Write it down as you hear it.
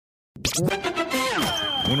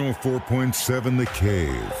104.7 The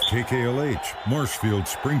Cave, KKLH, Marshfield,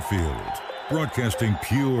 Springfield. Broadcasting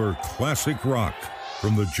pure classic rock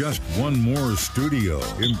from the Just One More studio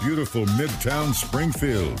in beautiful Midtown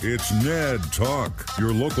Springfield. It's Ned Talk,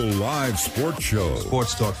 your local live sports show.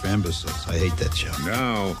 Sports talk for imbeciles. I hate that show.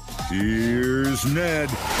 Now, here's Ned.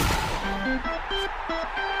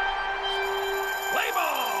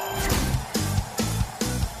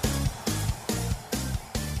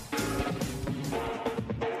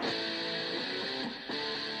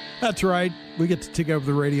 That's right. We get to take over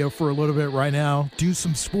the radio for a little bit right now. Do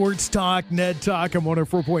some sports talk, Ned Talk on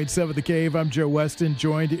 104.7 The Cave. I'm Joe Weston,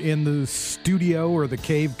 joined in the studio or the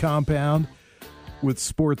Cave compound with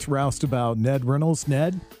sports roustabout Ned Reynolds.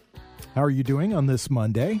 Ned, how are you doing on this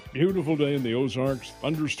Monday? Beautiful day in the Ozarks.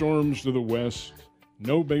 Thunderstorms to the west.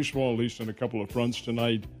 No baseball, at least on a couple of fronts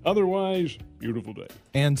tonight. Otherwise, beautiful day.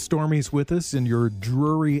 And Stormy's with us in your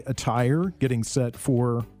Drury attire, getting set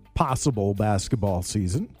for possible basketball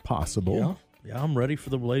season. Possible. Yeah, I'm ready for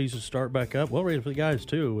the ladies to start back up. Well, ready for the guys,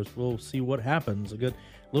 too. We'll see what happens. A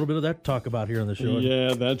little bit of that to talk about here on the show.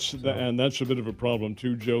 Yeah, that's a bit of a problem,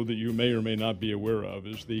 too, Joe, that you may or may not be aware of,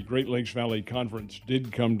 is the Great Lakes Valley Conference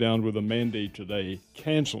did come down with a mandate today,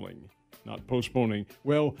 canceling, not postponing.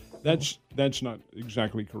 Well, that's not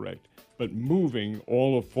exactly correct, but moving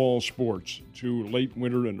all of fall sports to late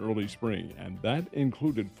winter and early spring, and that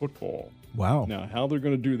included football. Wow. Now, how they're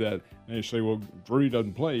going to do that, and they say, well, Drury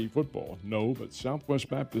doesn't play football. No, but Southwest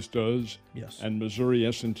Baptist does. Yes. And Missouri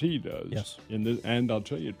S&T does. Yes. And I'll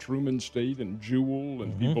tell you, Truman State and Jewell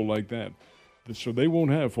and people like that. So they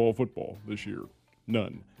won't have fall football this year.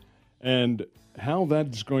 None. And how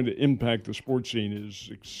that's going to impact the sports scene is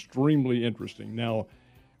extremely interesting. Now,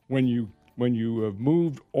 when you have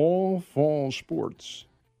moved all fall sports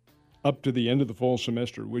up to the end of the fall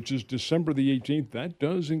semester, which is December the 18th, that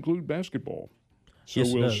does include basketball. So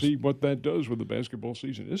yes, we'll see what that does with the basketball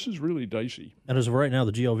season. This is really dicey. And as of right now,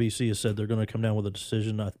 the GLVC has said they're going to come down with a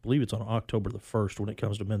decision. I believe it's on October the 1st when it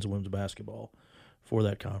comes to men's and women's basketball for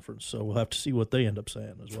that conference. So we'll have to see what they end up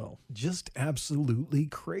saying as well. Just absolutely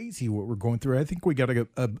crazy what we're going through. I think we got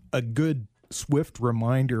a good, swift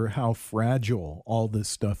reminder how fragile all this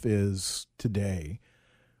stuff is today.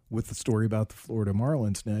 With the story about the Florida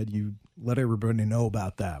Marlins, Ned, you let everybody know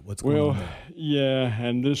about that. What's going on there? Yeah,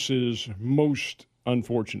 and this is most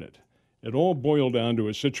unfortunate. It all boiled down to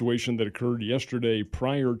a situation that occurred yesterday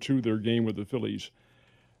prior to their game with the Phillies.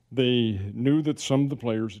 They knew that some of the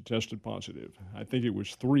players had tested positive. I think it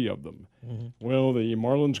was 3 of them. Mm-hmm. Well, the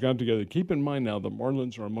Marlins got together. Keep in mind now, the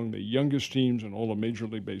Marlins are among the youngest teams in all of Major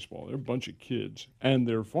League Baseball. They're a bunch of kids, and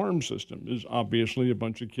their farm system is obviously a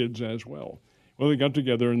bunch of kids as well. Well, they got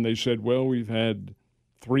together and they said, well, we've had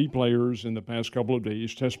 3 players in the past couple of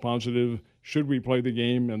days test positive. Should we play the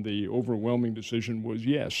game? And the overwhelming decision was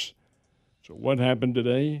yes. So what happened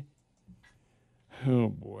today? Oh,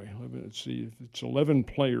 boy. Let's see. It's 11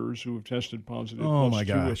 players who have tested positive, plus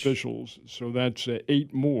 2 officials. So that's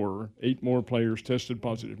 8 more players tested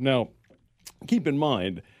positive. Now, keep in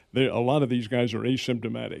mind, a lot of these guys are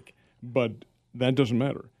asymptomatic, but that doesn't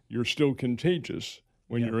matter. You're still contagious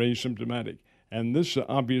when you're asymptomatic. And this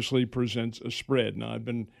obviously presents a spread. Now, I've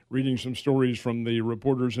been reading some stories from the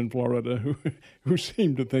reporters in Florida who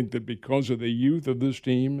seem to think that because of the youth of this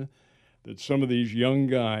team, that some of these young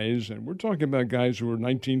guys, and we're talking about guys who are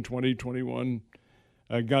 19, 20, 21,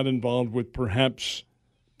 got involved with perhaps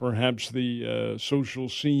the social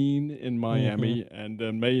scene in Miami and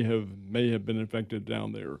may have been infected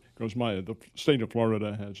down there because the state of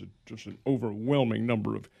Florida has just an overwhelming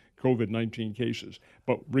number of COVID-19 cases.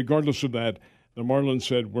 But regardless of that, the Marlins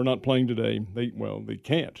said, we're not playing today. They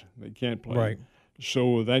can't. They can't play. Right.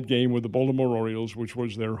 So that game with the Baltimore Orioles, which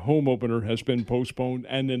was their home opener, has been postponed.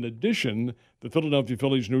 And in addition, the Philadelphia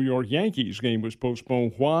Phillies-New York Yankees game was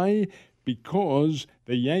postponed. Why? Because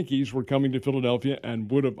the Yankees were coming to Philadelphia and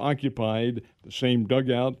would have occupied the same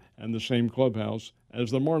dugout and the same clubhouse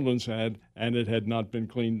as the Marlins had, and it had not been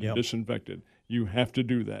cleaned and disinfected. You have to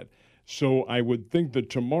do that. So I would think that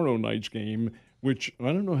tomorrow night's game, which I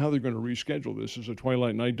don't know how they're going to reschedule this, as a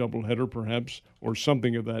twilight night doubleheader perhaps, or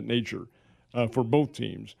something of that nature for both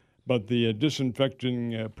teams. But the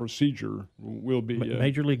disinfecting procedure will be...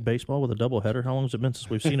 Major League Baseball with a doubleheader? How long has it been since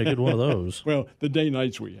we've seen a good one of those? Well, the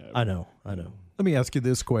day-nights we have. I know. Let me ask you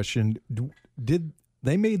this question. Did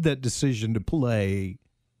they made that decision to play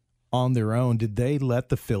on their own? Did they let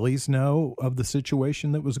the Phillies know of the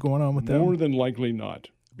situation that was going on with them? More than likely not.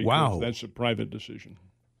 Because that's a private decision.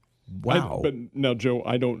 Wow. But now, Joe,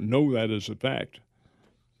 I don't know that as a fact.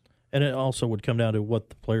 And it also would come down to what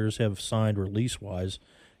the players have signed release-wise,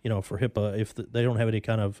 for HIPAA. If they don't have any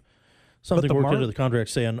kind of something the worked into the contract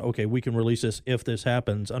saying, okay, we can release this if this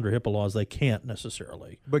happens under HIPAA laws. They can't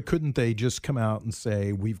necessarily. But couldn't they just come out and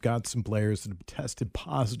say, we've got some players that have tested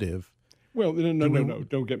positive? Well, no.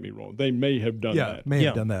 Don't get me wrong. They may have done that. May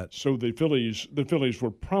have done that. So the Phillies were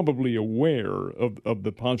probably aware of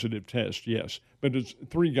the positive test, yes. But it's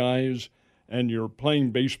 3 guys, and you're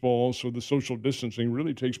playing baseball, so the social distancing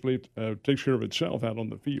really takes care of itself out on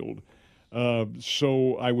the field.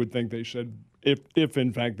 So I would think they said, if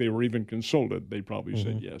in fact they were even consulted, they probably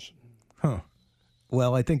said yes. Huh.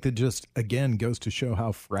 Well, I think that just, again, goes to show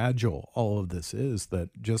how fragile all of this is,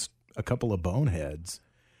 that just a couple of boneheads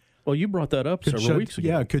Well, you brought that up several weeks ago.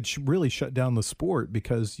 Yeah, could really shut down the sport,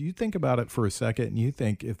 because you think about it for a second and you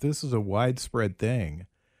think, if this is a widespread thing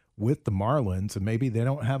with the Marlins and maybe they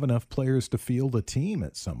don't have enough players to field a team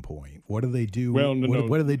at some point, what do they do? Well,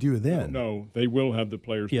 what do they do then? No, they will have the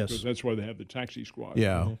players, Yes. because that's why they have the taxi squad.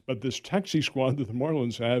 Yeah. But this taxi squad that the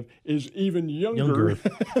Marlins have is even younger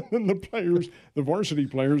than the players, the varsity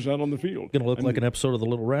players out on the field. Going to look like an episode of The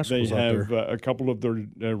Little Rascals They out have there. a couple of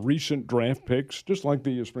their recent draft picks, just like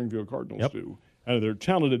the Springfield Cardinals do. They're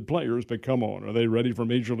talented players, but come on, are they ready for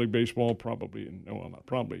Major League Baseball? Probably. No, not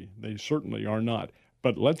probably. They certainly are not.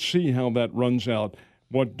 But let's see how that runs out.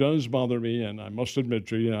 What does bother me, and I must admit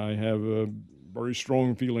to you, I have very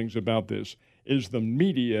strong feelings about this, is the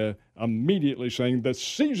media immediately saying the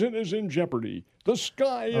season is in jeopardy. The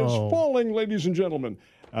sky is falling, ladies and gentlemen.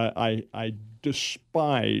 I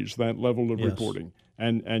despise that level of reporting,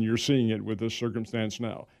 and you're seeing it with this circumstance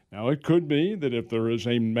now. Now, it could be that if there is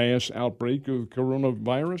a mass outbreak of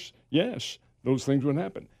coronavirus, yes, those things would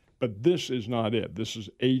happen. But this is not it. This is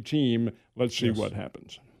a team. Let's see what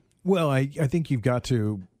happens. Well, I think you've got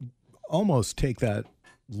to almost take that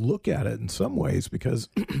look at it in some ways, because,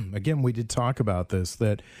 again, we did talk about this,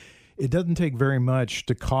 that it doesn't take very much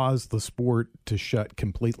to cause the sport to shut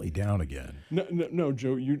completely down again. No,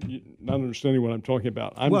 Joe, you're not understanding what I'm talking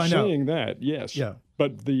about. I'm saying that, yes. Yeah.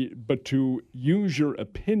 But to use your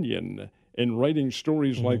opinion in writing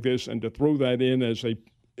stories like this and to throw that in as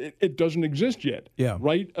it doesn't exist yet. Yeah.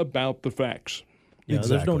 Write about the facts. Yeah,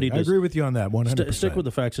 Exactly. there's no need I to agree with you on that 100%. stick with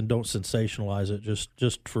the facts and don't sensationalize it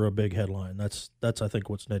just for a big headline. That's I think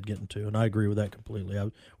what's Ned getting to, and I agree with that completely.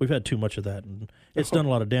 We've had too much of that, and it's done a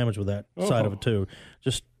lot of damage with that side of it too.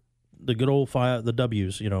 Just the good old the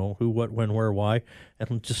W's, who, what, when, where, why,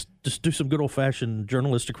 and just do some good old fashioned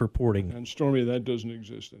journalistic reporting. And Stormy, that doesn't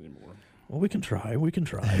exist anymore. Well, we can try. we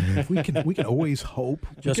can always hope.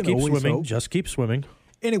 Just keep swimming. Just keep swimming.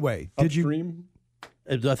 Anyway, Upstream?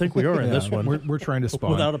 I think we are in this one. We're trying to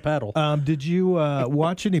spawn without a paddle. Did you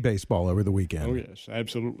watch any baseball over the weekend? Oh, yes,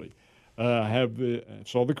 absolutely. I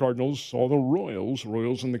saw the Cardinals, saw the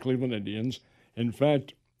Royals and the Cleveland Indians. In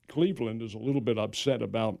fact, Cleveland is a little bit upset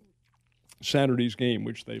about Saturday's game,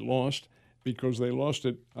 which they lost, because they lost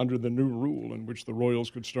it under the new rule in which the Royals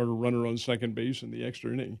could start a runner on second base in the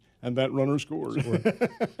extra inning, and that runner scored.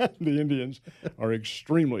 The Indians are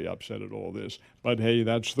extremely upset at all this. But, hey,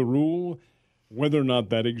 that's the rule. Whether or not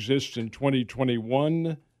that exists in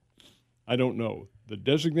 2021, I don't know. The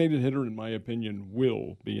designated hitter, in my opinion,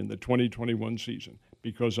 will be in the 2021 season,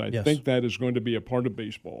 because I think that is going to be a part of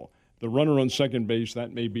baseball. The runner on second base,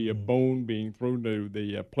 that may be a bone being thrown to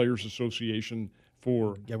the Players Association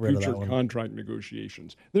for future contract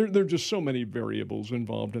negotiations. There are just so many variables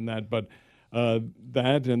involved in that, but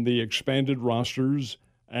that and the expanded rosters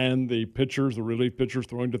and the pitchers, the relief pitchers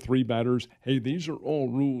throwing to 3 batters, hey, these are all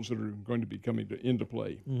rules that are going to be coming into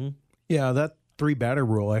play. Mm-hmm. Yeah, that 3-batter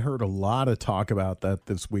rule, I heard a lot of talk about that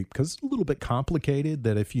this week, because it's a little bit complicated,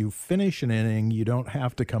 that if you finish an inning, you don't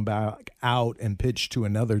have to come back out and pitch to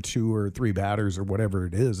another 2 or 3 batters or whatever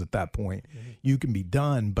it is at that point. Mm-hmm. You can be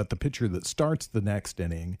done, but the pitcher that starts the next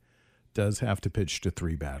inning does have to pitch to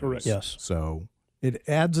 3 batters. Correct. Yes. So it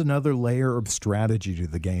adds another layer of strategy to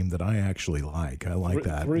the game that I actually like. I like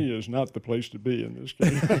that. 3 is not the place to be in this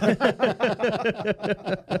game.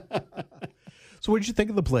 So what did you think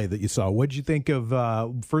of the play that you saw? What did you think of,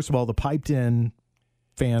 first of all, the piped-in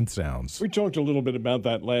fan sounds? We talked a little bit about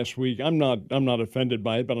that last week. I'm not offended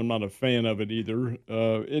by it, but I'm not a fan of it either.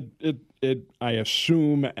 It I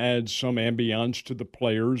assume adds some ambiance to the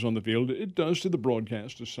players on the field. It does to the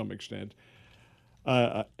broadcast to some extent.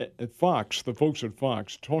 At Fox, the folks at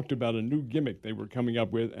Fox talked about a new gimmick they were coming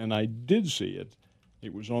up with, and I did see it.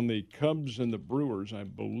 It was on the Cubs and the Brewers, I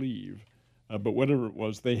believe. But whatever it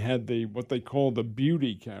was, they had what they call the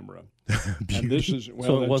beauty camera. And this is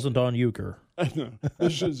so it wasn't on Euchre.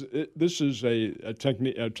 This is a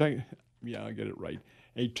technique. Yeah, I get it right.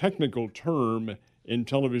 A technical term in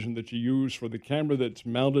television that you use for the camera that's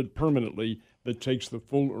mounted permanently that takes the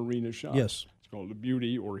full arena shot. Yes. It's called a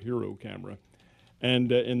Beauty or Hero camera.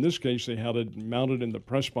 And in this case, they had it mounted in the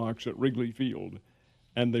press box at Wrigley Field,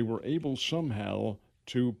 and they were able somehow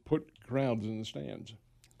to put crowds in the stands.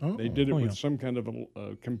 Oh, they did it with some kind of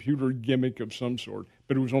a computer gimmick of some sort,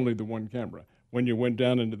 but it was only the one camera. When you went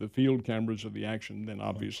down into the field cameras of the action, then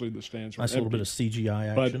obviously the stands were nice empty. little bit of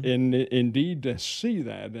CGI action. But indeed, to see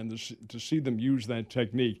that and to see them use that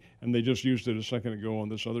technique, and they just used it a second ago on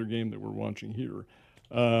this other game that we're watching here,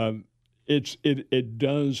 it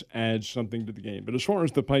does add something to the game. But as far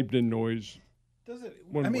as the piped-in noise, does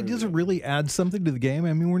it really add something to the game?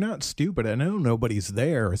 I mean, we're not stupid. I know nobody's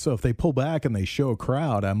there, so if they pull back and they show a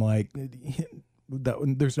crowd, I'm like,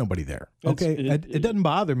 there's nobody there. Okay, it doesn't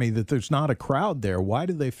bother me that there's not a crowd there. Why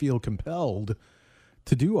do they feel compelled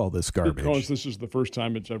to do all this garbage? Because this is the first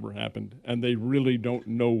time it's ever happened, and they really don't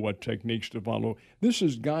know what techniques to follow. This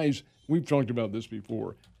is, guys, we've talked about this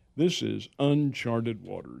before. This is uncharted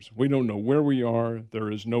waters. We don't know where we are.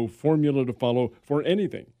 There is no formula to follow for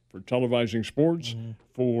anything, for televising sports,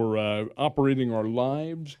 for operating our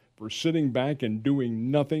lives, for sitting back and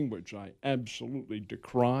doing nothing, which I absolutely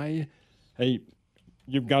decry. Hey,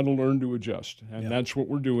 you've got to learn to adjust, and that's what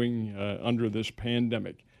we're doing under this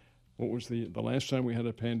pandemic. What was the last time we had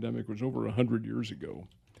a pandemic was over 100 years ago,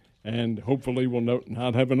 and hopefully we'll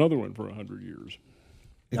not have another one for 100 years.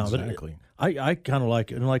 Exactly. I kind of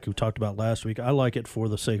like it, and like we talked about last week, I like it for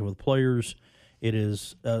the sake of the players. It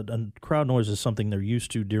is and crowd noise is something they're used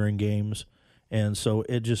to during games, and so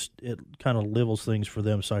it kind of levels things for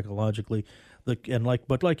them psychologically.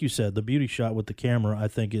 But like you said, the beauty shot with the camera, I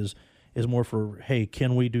think, is more for, hey,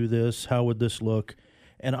 can we do this? How would this look?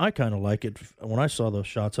 And I kind of like it. When I saw those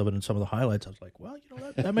shots of it and some of the highlights, I was like, well,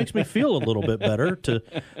 that makes me feel a little bit better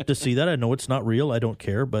to see that. I know it's not real. I don't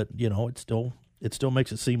care, but it still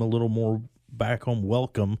makes it seem a little more back home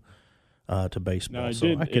welcome to baseball. Now,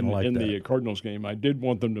 I can like in that. the Cardinals game, I did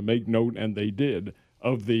want them to make note, and they did,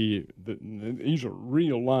 of these are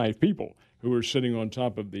real live people who are sitting on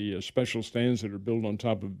top of the special stands that are built on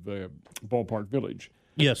top of Ballpark Village.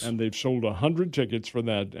 Yes. And they've sold 100 tickets for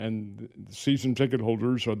that, and the season ticket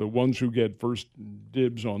holders are the ones who get first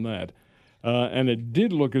dibs on that. And it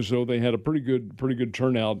did look as though they had a pretty good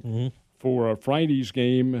turnout for Friday's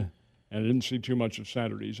game, and I didn't see too much of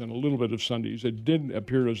Saturdays and a little bit of Sundays. It did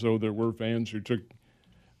appear as though there were fans who took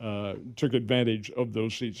advantage of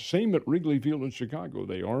those seats. Same at Wrigley Field in Chicago.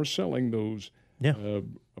 They are selling those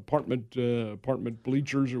apartment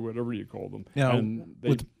bleachers or whatever you call them. Now, and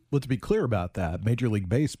let's be clear about that. Major League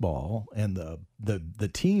Baseball and the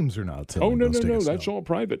teams are not selling no, those tickets. That's all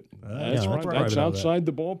private. That's right. private That's out outside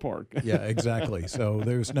the ballpark. Yeah, exactly. So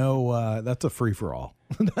there's no that's a free-for-all.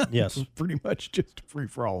 Yes. Pretty much just a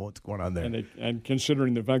free-for-all what's going on there. And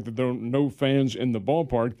considering the fact that there are no fans in the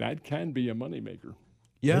ballpark, that can be a moneymaker.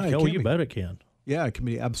 Yeah, you bet it can. Yeah, it can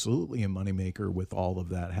be absolutely a moneymaker with all of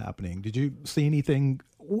that happening. Did you see anything?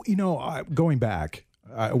 Going back,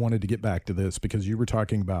 I wanted to get back to this because you were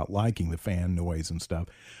talking about liking the fan noise and stuff.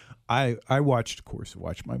 I watched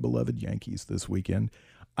my beloved Yankees this weekend.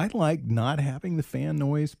 I liked not having the fan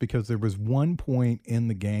noise because there was one point in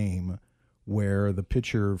the game where the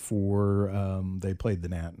pitcher for they played the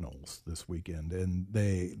Nationals this weekend, and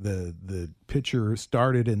the pitcher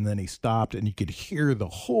started and then he stopped, and you could hear the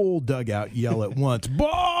whole dugout yell at once,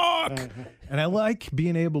 "Balk!" And I like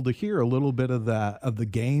being able to hear a little bit of the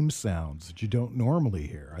game sounds that you don't normally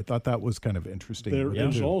hear. I thought that was kind of interesting. There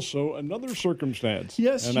is also another circumstance.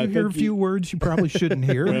 Yes, and you hear a few words you probably shouldn't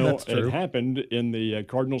hear. Well, That's true. it happened in the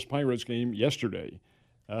Cardinals-Pirates game yesterday.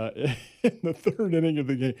 In the third inning of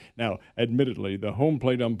the game. Now, admittedly, the home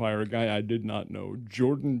plate umpire, a guy I did not know,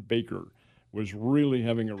 Jordan Baker, was really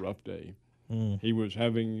having a rough day. He was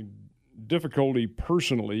having difficulty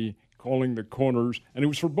personally calling the corners, and it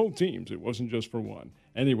was for both teams. It wasn't just for one.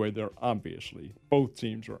 Anyway, both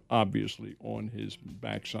teams are obviously on his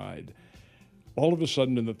backside. All of a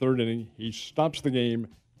sudden, in the third inning, he stops the game,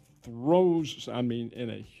 in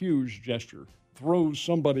a huge gesture, throws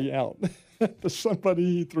somebody out. The somebody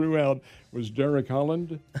he threw out was Derek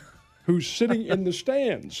Holland, who's sitting in the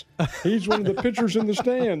stands. He's one of the pitchers in the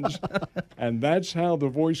stands. And that's how the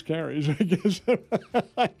voice carries. I guess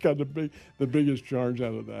I got the biggest charge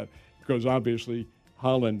out of that. Because obviously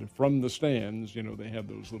Holland, from the stands, they have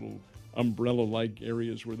those little umbrella-like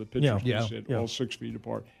areas where the pitchers can sit all 6 feet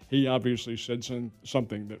apart. He obviously said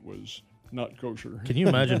something that was not kosher. Can you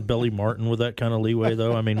imagine Billy Martin with that kind of leeway,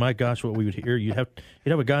 though? I mean, my gosh, what we would hear. You'd have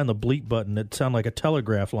a guy on the bleep button that sound like a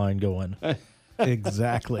telegraph line going.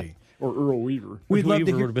 Exactly. or Earl Weaver. We'd love to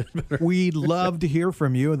Weaver hear. would have been better. We'd love to hear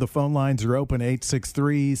from you. The phone lines are open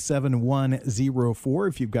 863-7104.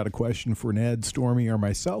 If you've got a question for Ned, Stormy, or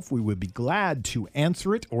myself, we would be glad to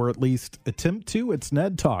answer it, or at least attempt to. It's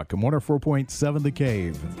Ned Talk on 104.7 The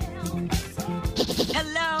Cave.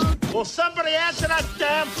 Hello? Will somebody answer that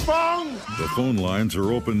damn phone? The phone lines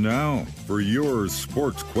are open now for your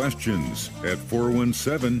sports questions at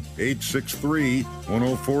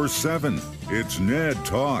 417-863-1047. It's Ned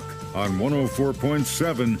Talk on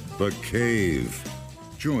 104.7 The Cave.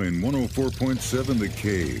 Join 104.7 The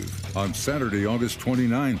Cave on Saturday, August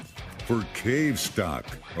 29th for Cave Stock,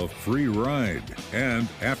 a free ride and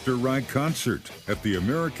after-ride concert at the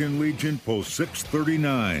American Legion Post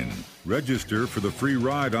 639. Register for the free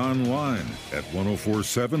ride online at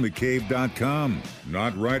 1047thecave.com.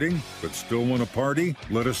 Not riding, but still want to party?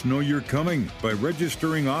 Let us know you're coming by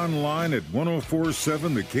registering online at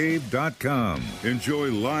 1047thecave.com.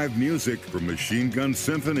 Enjoy live music from Machine Gun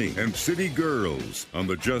Symphony and City Girls on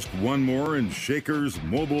the Just One More and Shakers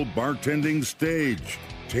mobile bartending stage.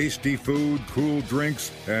 Tasty food, cool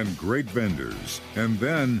drinks, and great vendors. And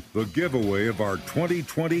then the giveaway of our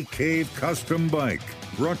 2020 Cave Custom Bike.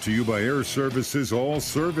 Brought to you by Air Services All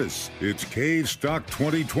Service. It's Cave Stock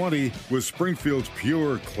 2020 with Springfield's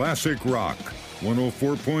pure classic rock.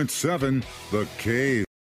 104.7 The Cave.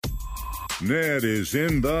 Ned is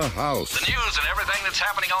in the house. The news and everything that's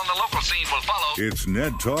happening on the local scene will follow. It's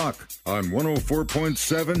Ned Talk on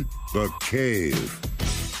 104.7 The Cave.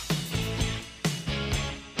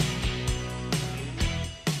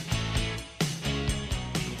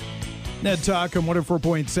 Ned Talk on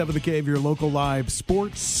 104.7 The Cave, your local live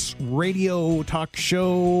sports radio talk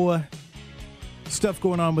show. Stuff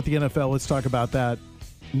going on with the NFL. Let's talk about that.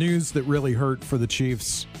 News that really hurt for the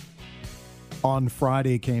Chiefs on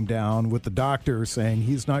Friday came down with the doctor saying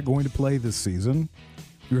he's not going to play this season.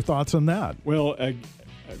 Your thoughts on that? Well, I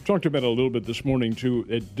talked about it a little bit this morning, too.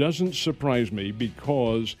 It doesn't surprise me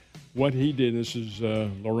because what he did, this is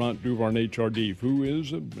Laurent Duvernay-Tardif, who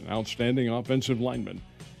is an outstanding offensive lineman.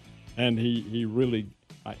 And he really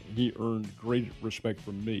earned great respect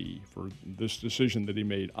from me for this decision that he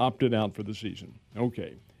made, opted out for the season.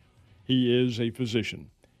 Okay, he is a physician.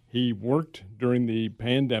 He worked during the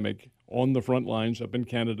pandemic on the front lines up in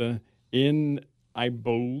Canada in, I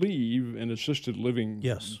believe, an assisted living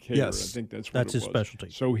care. Yes. I think that's his specialty.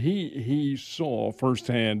 So he saw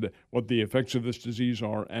firsthand what the effects of this disease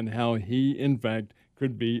are and how he, in fact,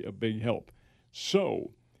 could be a big help.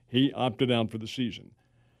 So he opted out for the season.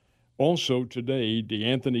 Also today,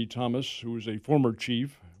 DeAnthony Thomas, who is a former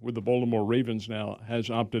Chief with the Baltimore Ravens now, has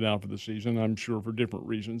opted out for the season, I'm sure for different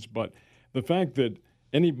reasons. But the fact that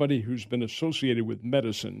anybody who's been associated with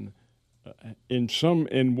medicine in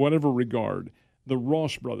whatever regard, the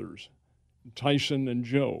Ross brothers, Tyson and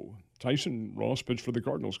Joe. Tyson Ross pitched for the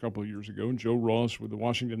Cardinals a couple of years ago, and Joe Ross with the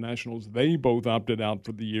Washington Nationals. They both opted out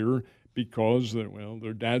for the year because,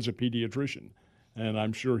 their dad's a pediatrician. And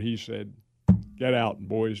I'm sure he said, get out,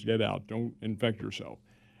 boys, get out. Don't infect yourself.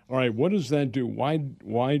 All right, what does that do? Why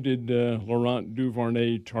did Laurent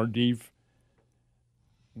Duvernay-Tardif,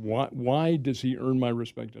 why does he earn my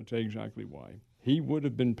respect? I'll tell you exactly why. He would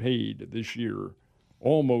have been paid this year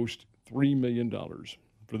almost $3 million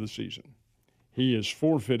for the season. He is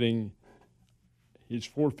forfeiting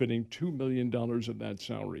 $2 million of that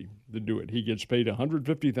salary to do it. He gets paid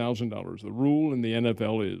 $150,000. The rule in the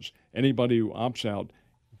NFL is anybody who opts out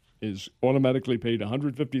is automatically paid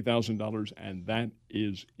 $150,000, and that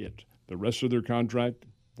is it. The rest of their contract,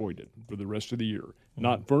 voided for the rest of the year.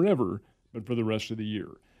 Not forever, but for the rest of the year.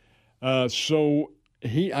 So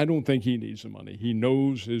I don't think he needs the money. He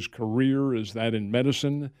knows his career is that in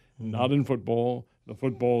medicine, not in football. The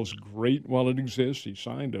football's great while it exists. He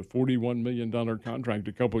signed a $41 million contract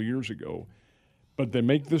a couple years ago. But they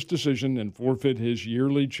make this decision and forfeit his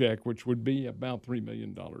yearly check, which would be about $3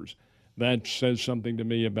 million. That says something to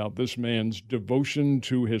me about this man's devotion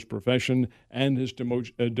to his profession and his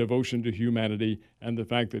devotion to humanity, and the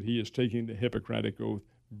fact that he is taking the Hippocratic Oath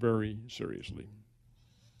very seriously.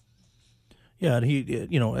 Yeah,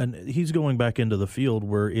 and he's going back into the field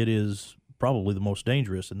where it is probably the most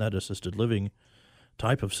dangerous in that assisted living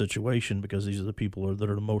type of situation, because these are the people that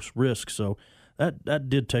are the most risk. So that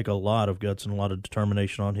did take a lot of guts and a lot of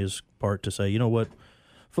determination on his part to say, you know what,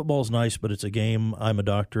 football's nice, but it's a game. I'm a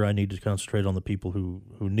doctor. I need to concentrate on the people who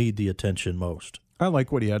need the attention most. I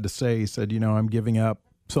like what he had to say. He said, I'm giving up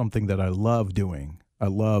something that I love doing. I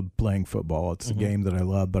love playing football. It's a game that I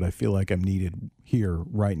love, but I feel like I'm needed here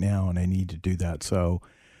right now, and I need to do that. So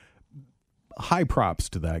high props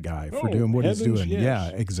to that guy for doing what heavens, he's doing. yes. Yeah,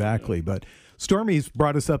 exactly. But Stormy's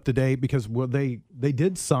brought us up to date because they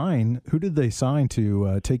did sign. Who did they sign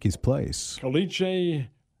to take his place? Kalichi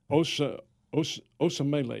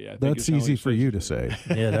Osamele, I think. That's easy for you to say.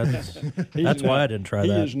 Yeah, that's why I didn't try that.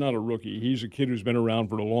 He is not a rookie. He's a kid who's been around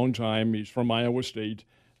for a long time. He's from Iowa State.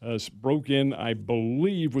 Broke in, I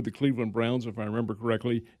believe, with the Cleveland Browns, if I remember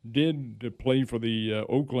correctly. Did play for the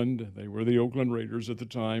Oakland. They were the Oakland Raiders at the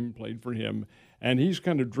time, played for him. And he's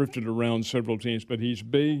kind of drifted around several teams, but he's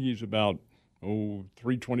big. He's about,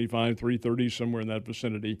 325, 330, somewhere in that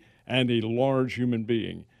vicinity, and a large human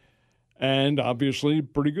being. And obviously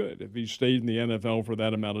pretty good if he stayed in the NFL for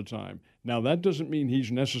that amount of time. Now, that doesn't mean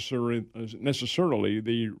he's necessarily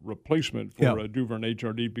the replacement for Duvernay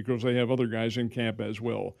Tardif because they have other guys in camp as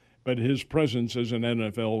well. But his presence as an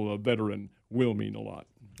NFL veteran will mean a lot.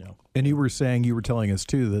 Yeah. And you were telling us,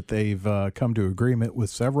 too, that they've come to agreement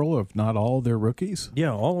with several, if not all, their rookies?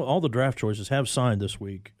 Yeah, all the draft choices have signed this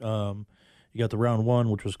week. You got the round 1,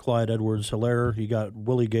 which was Clyde Edwards-Helaire. You got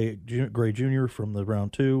Willie Gray Jr. from the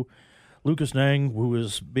round 2. Lucas Nang, who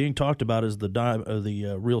is being talked about as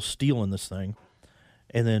the real steal in this thing.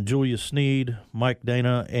 And then Julius Sneed, Mike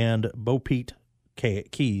Dana, and Bo Pete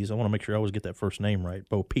Keys. I want to make sure I always get that first name right.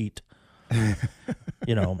 Bo Pete.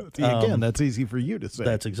 Again, that's easy for you to say.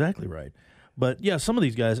 That's exactly right. But, yeah, some of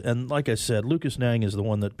these guys, and like I said, Lucas Nang is the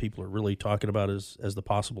one that people are really talking about as the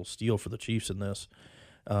possible steal for the Chiefs in this.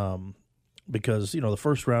 Because, the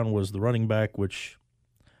first round was the running back, which,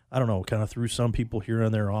 I don't know, kind of threw some people here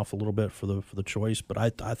and there off a little bit for the choice. But I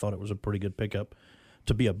thought it was a pretty good pickup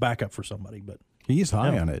to be a backup for somebody. But he's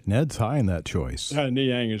high on it. Ned's high on that choice.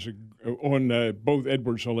 Niang is on both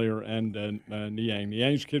Edwards-Helaire and Niang.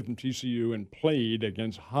 Niang's a kid from TCU and played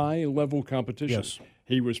against high-level competition. Yes.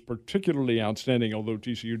 He was particularly outstanding, although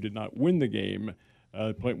TCU did not win the game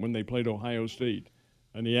when they played Ohio State.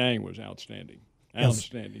 Niang was outstanding.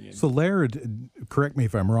 Outstanding. So Laird, correct me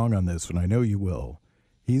if I'm wrong on this, and I know you will.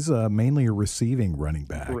 He's mainly a receiving running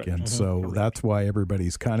back, Correct. and so that's why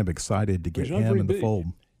everybody's kind of excited to get him in the fold.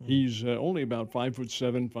 He's only about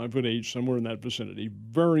 5'7", 5'8", somewhere in that vicinity.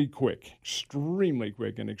 Very quick, extremely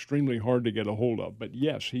quick, and extremely hard to get a hold of. But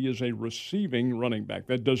yes, he is a receiving running back.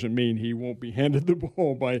 That doesn't mean he won't be handed the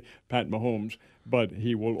ball by Pat Mahomes, but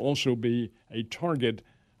he will also be a target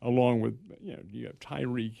along with, you have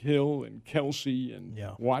Tyreek Hill and Kelsey and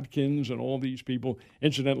Watkins and all these people.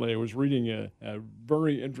 Incidentally, I was reading a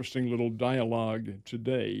very interesting little dialogue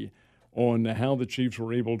today on how the Chiefs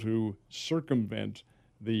were able to circumvent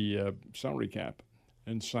the salary cap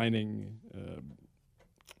and signing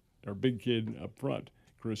our big kid up front,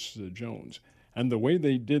 Chris Jones. And the way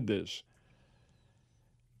they did this,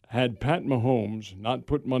 had Pat Mahomes not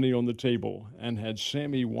put money on the table and had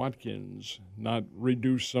Sammy Watkins not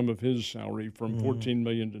reduced some of his salary from $14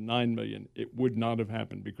 million to $9 million, it would not have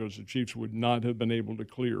happened because the Chiefs would not have been able to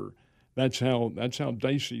clear. That's how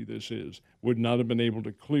dicey this is. Would not have been able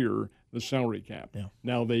to clear the salary cap. Yeah.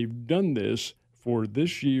 Now they've done this for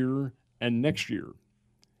this year and next year,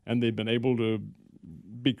 and they've been able to,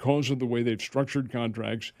 because of the way they've structured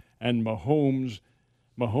contracts, and Mahomes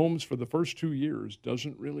for the first 2 years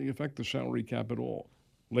doesn't really affect the salary cap at all.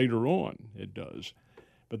 Later on, it does.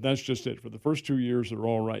 But that's just it. For the first 2 years, they're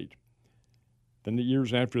all right. Then the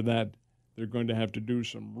years after that, they're going to have to do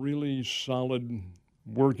some really solid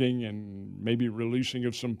working and maybe releasing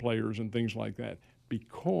of some players and things like that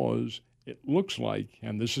because it looks like,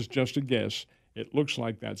 and this is just a guess, it looks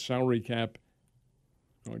like that salary cap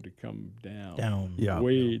going to come down.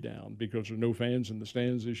 Way down because there are no fans in the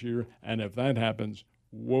stands this year. And if that happens,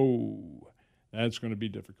 whoa, that's going to be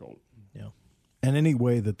difficult. Yeah. And any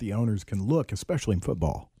way that the owners can look, especially in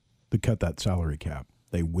football, to cut that salary cap,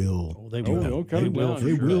 they will. Oh, they will. They'll cut it down.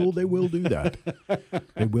 They will do that.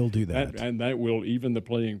 They will do that. And that will even the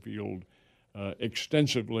playing field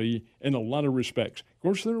extensively in a lot of respects. Of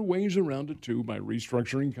course, there are ways around it, too, by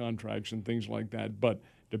restructuring contracts and things like that. But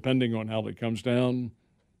depending on how it comes down,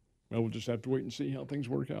 well, we'll just have to wait and see how things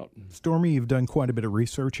work out. Stormy, you've done quite a bit of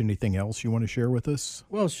research. Anything else you want to share with us?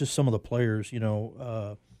 Well, it's just some of the players,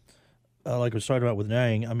 like I was talking about with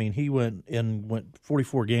Nang. I mean, he went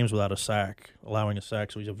 44 games without a sack, allowing a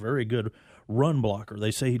sack, so he's a very good run blocker.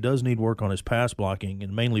 They say he does need work on his pass blocking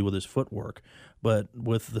and mainly with his footwork. But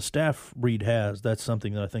with the staff Reed has, that's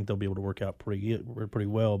something that I think they'll be able to work out pretty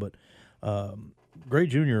well. But Gray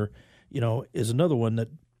Jr., is another one that.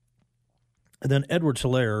 And then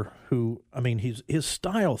Edwards-Helaire, who, I mean, his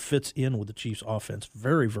style fits in with the Chiefs' offense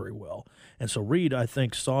very, very well. And so Reed, I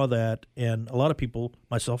think, saw that, and a lot of people,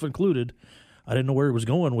 myself included, I didn't know where he was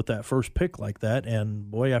going with that first pick like that.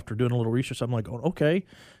 And, boy, after doing a little research, I'm like, oh, okay,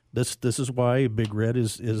 This is why Big Red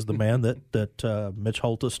is the man that Mitch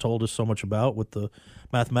Holthus told us so much about, with the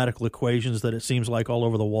mathematical equations that it seems like all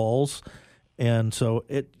over the walls. And so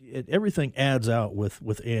it everything adds out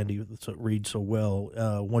with Andy that reads so well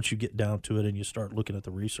once you get down to it and you start looking at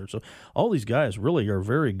the research. So all these guys really are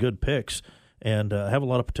very good picks and have a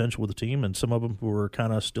lot of potential with the team. And some of them who are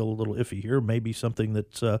kind of still a little iffy here, maybe something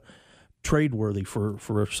that's trade worthy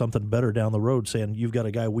for something better down the road, saying you've got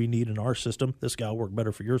a guy we need in our system. This guy will work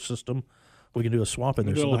better for your system. We can do a swap in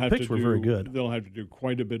there. So the picks were very good. They'll have to do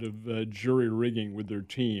quite a bit of jury rigging with their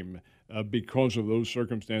team because of those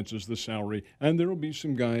circumstances, the salary. And there will be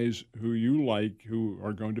some guys who you like who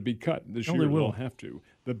are going to be cut this year. They'll have to.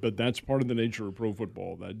 But that's part of the nature of pro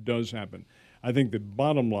football. That does happen. I think the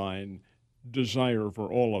bottom line desire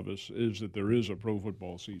for all of us is that there is a pro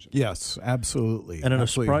football season. Yes, absolutely. And in a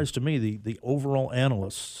surprise to me, the overall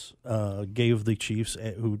analysts gave the Chiefs,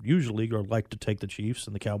 who usually are like to take the Chiefs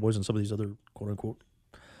and the Cowboys and some of these other quote-unquote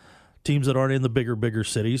teams that aren't in the bigger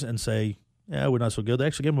cities and say, yeah, we're not so good. They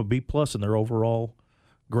actually gave them a B+ in their overall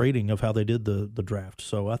grading of how they did the draft.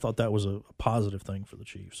 So I thought that was a positive thing for the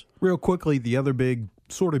Chiefs. Real quickly, the other big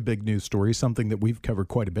news story, something that we've covered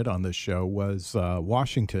quite a bit on this show, was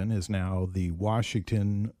Washington is now the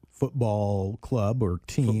Washington Football Club or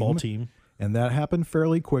team. Football team. And that happened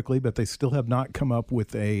fairly quickly, but they still have not come up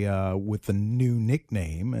with a new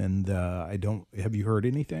nickname. And have you heard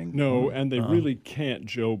anything? No, and they really can't,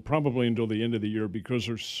 Joe, probably until the end of the year, because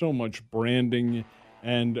there's so much branding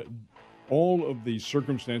and all of the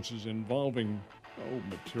circumstances involving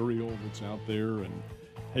material that's out there and,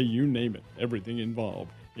 hey, you name it, everything involved.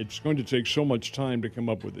 It's going to take so much time to come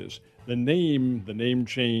up with this. The name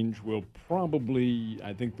change will probably,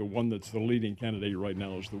 I think the one that's the leading candidate right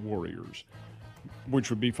now is the Warriors, which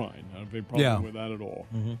would be fine. I don't have a problem with that at all.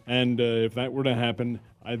 Mm-hmm. And if that were to happen,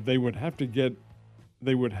 they would have to get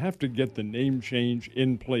the name change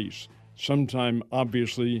in place sometime,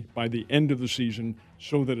 obviously, by the end of the season,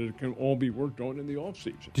 so that it can all be worked on in the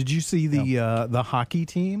offseason. Did you see the hockey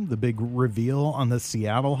team, the big reveal on the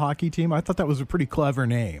Seattle hockey team? I thought that was a pretty clever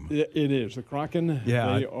name. It is. The Kraken,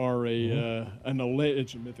 yeah. They are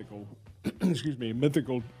it's a mythical,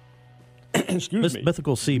 mythical sea beast.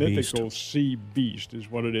 Mythical sea beast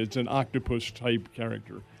is what it is. It's an octopus-type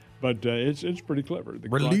character. But it's pretty clever.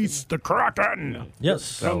 Release the Kraken! Yeah.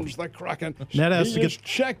 Yes. Here comes the Kraken. Ned has he to is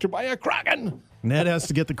checked by a Kraken. Ned has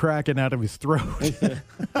to get the Kraken out of his throat.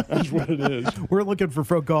 That's what it is. We're looking for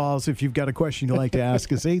phone calls. If you've got a question you'd like to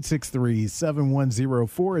ask us,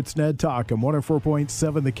 863-7104. It's Ned Talk on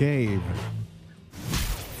 104.7 The Cave.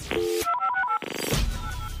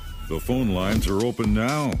 The phone lines are open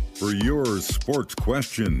now for your sports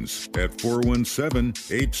questions at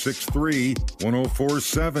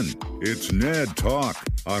 417-863-1047. It's Ned Talk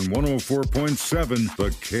on 104.7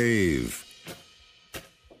 The Cave.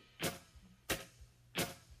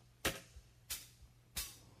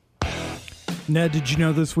 Ned, did you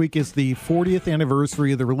know this week is the 40th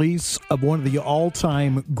anniversary of the release of one of the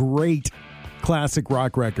all-time great classic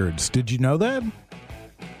rock records? Did you know that?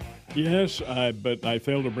 Yes, but I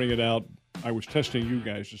failed to bring it out. I was testing you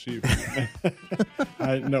guys to see if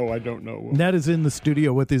I don't know. Ned is in the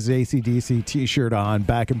studio with his AC/DC T-shirt on,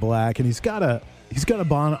 back in black, and he's got a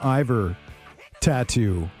Bon Iver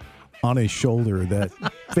tattoo on his shoulder that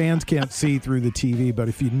fans can't see through the TV. But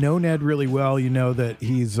if you know Ned really well, you know that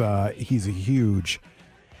he's a huge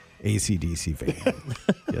AC/DC fan.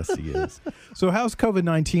 Yes, he is. So how's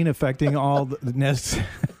COVID-19 affecting all the Ned's?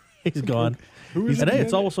 He's gone. Today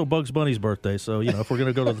it's also Bugs Bunny's birthday, so if we're going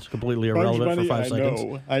to go to this completely irrelevant for 5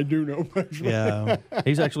 seconds. I do know Bugs Bunny. Yeah,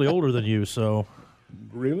 he's actually older than you, so.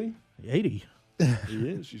 Really? 80. He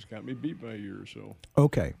is. He's got me beat by a year or so.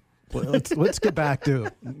 Okay. Well, let's get back to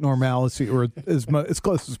normalcy, or as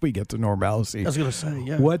close as we get to normalcy. I was going to say,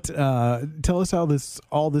 yeah. Tell us how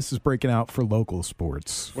all this is breaking out for local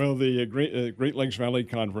sports. Well, the Great Lakes Valley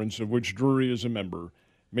Conference, of which Drury is a member,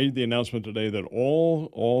 made the announcement today that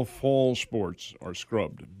all fall sports are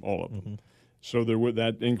scrubbed, all of them. Mm-hmm. So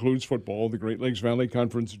that includes football. The Great Lakes Valley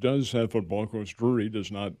Conference does have football. Of course, Drury does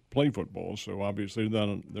not play football, so obviously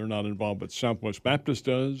they're not involved. But Southwest Baptist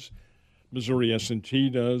does, Missouri S&T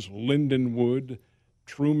does, Lindenwood,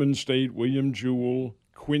 Truman State, William Jewell,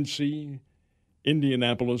 Quincy,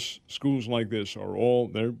 Indianapolis, schools like this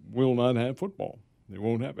they will not have football. They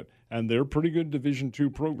won't have it. And they're pretty good Division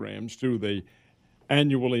II programs, too. They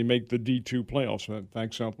annually make the D2 playoffs. In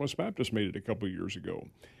fact, Southwest Baptist made it a couple of years ago.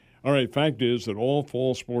 All right, fact is that all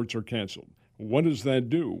fall sports are canceled. What does that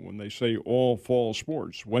do when they say all fall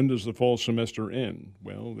sports? When does the fall semester end?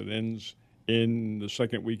 Well, it ends in the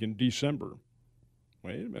second week in December.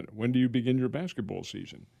 Wait a minute. When do you begin your basketball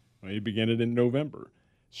season? They begin it in November.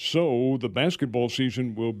 So the basketball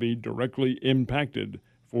season will be directly impacted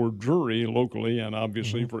for Drury locally and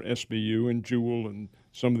obviously for SBU and Jewel and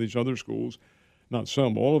some of these other schools, not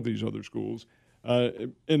some, all of these other schools,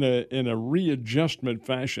 in a readjustment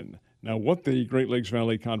fashion. Now, what the Great Lakes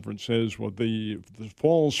Valley Conference says, well, the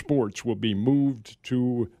fall sports will be moved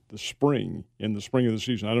to the spring, in the spring of the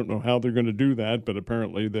season. I don't know how they're going to do that, but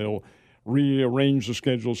apparently they'll rearrange the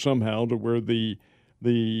schedule somehow to where the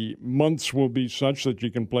months will be such that you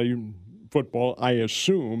can play football. I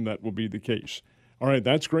assume that will be the case. All right,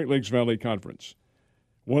 that's Great Lakes Valley Conference.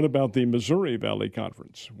 What about the Missouri Valley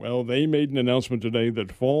Conference? Well, they made an announcement today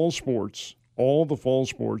that fall sports, all the fall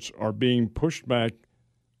sports, are being pushed back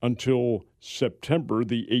until September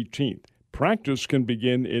the 18th. Practice can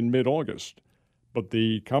begin in mid-August, but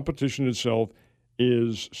the competition itself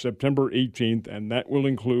is September 18th, and that will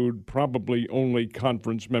include probably only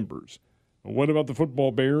conference members. What about the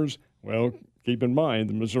football Bears? Well, keep in mind,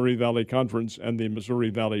 the Missouri Valley Conference and the Missouri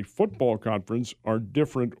Valley Football Conference are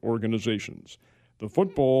different organizations. The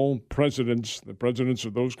football presidents, the presidents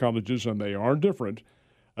of those colleges, and they are different,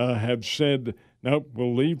 have said, nope,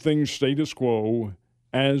 we'll leave things status quo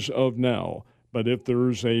as of now. But if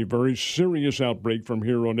there's a very serious outbreak from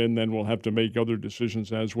here on in, then we'll have to make other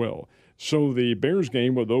decisions as well. So the Bears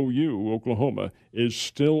game with OU, Oklahoma, is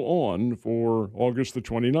still on for August the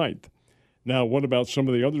 29th. Now, what about some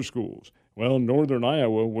of the other schools? Well, Northern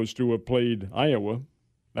Iowa was to have played Iowa.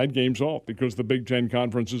 That game's off because the Big Ten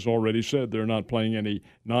Conference has already said they're not playing any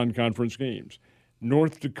non-conference games.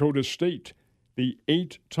 North Dakota State, the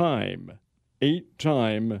eight-time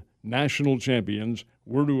national champions,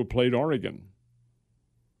 were to have played Oregon.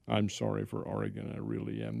 I'm sorry for Oregon, I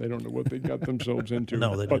really am. They don't know what they got themselves into,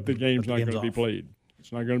 but the game's not going to be played.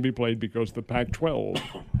 It's not going to be played because the Pac-12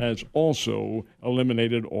 has also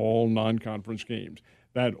eliminated all non-conference games.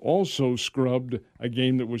 That also scrubbed a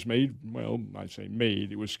game that was made, well, I say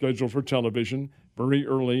made, it was scheduled for television very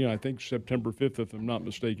early, I think September 5th, if I'm not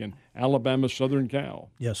mistaken, Alabama Southern Cal.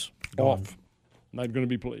 Yes. Off. Not going to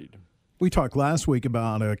be played. We talked last week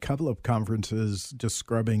about a couple of conferences just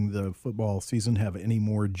scrubbing the football season. Have any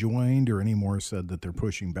more joined or any more said that they're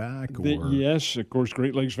pushing back? Yes, of course,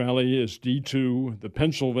 Great Lakes Valley is D2. The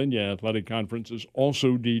Pennsylvania Athletic Conference is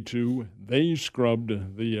also D2. They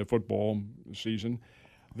scrubbed the football season.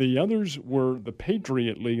 The others were the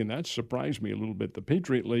Patriot League, and that surprised me a little bit. The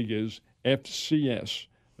Patriot League is FCS.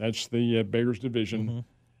 That's the Bears division. Mm-hmm.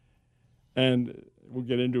 And we'll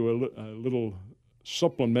get into a little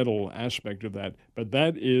supplemental aspect of that. But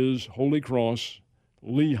that is Holy Cross,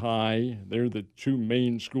 Lehigh. They're the two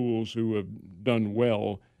main schools who have done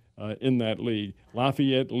well in that league.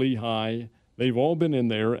 Lafayette, Lehigh, they've all been in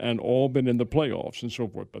there and all been in the playoffs and so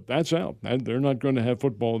forth. But that's out. They're not going to have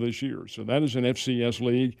football this year. So that is an FCS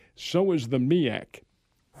league. So is the MEAC.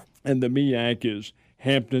 And the MEAC is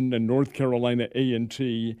Hampton and North Carolina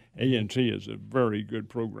A&T. A&T is a very good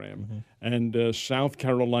program. Mm-hmm. And South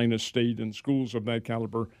Carolina State and schools of that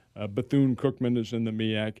caliber. Bethune-Cookman is in the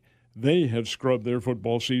MEAC. They have scrubbed their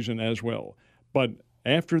football season as well. But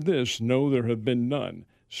after this, no, there have been none.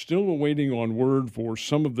 Still awaiting on word for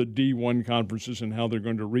some of the D1 conferences and how they're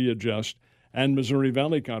going to readjust. And Missouri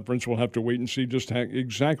Valley Conference will have to wait and see just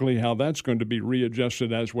exactly how that's going to be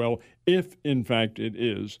readjusted as well, if in fact it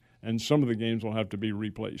is. And some of the games will have to be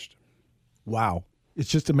replaced. Wow. It's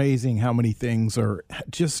just amazing how many things are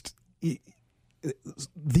just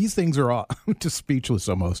these things are all, I'm just speechless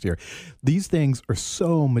almost here. These things are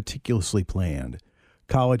so meticulously planned.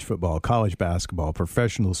 College football, college basketball,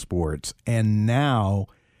 professional sports, and now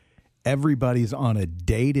everybody's on a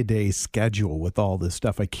day-to-day schedule with all this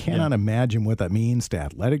stuff. I cannot imagine what that means to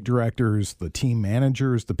athletic directors, the team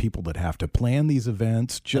managers, the people that have to plan these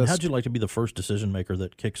events. And how'd you like to be the first decision maker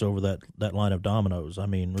that kicks over that line of dominoes? I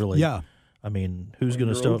mean, really. Yeah. I mean, who's going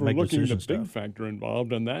to still make decisions? You're overlooking the big factor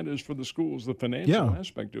involved, and that is for the schools, the financial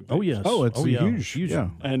aspect of things. Oh, yes. Oh, it's huge. Yeah.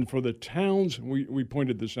 And for the towns, we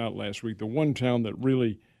pointed this out last week, the one town that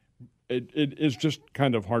really, it is just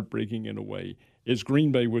kind of heartbreaking in a way, is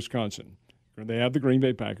Green Bay, Wisconsin. They have the Green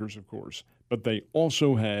Bay Packers, of course, but they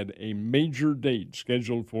also had a major date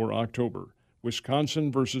scheduled for October.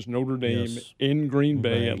 Wisconsin versus Notre Dame in Green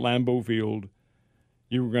Bay at Lambeau Field.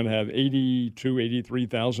 You were going to have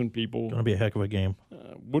 83,000 people. Going to be a heck of a game.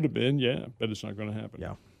 Would have been, yeah, but it's not going to happen.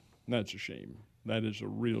 Yeah. And that's a shame. That is a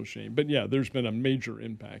real shame. But, yeah, there's been a major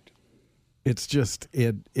impact. It's just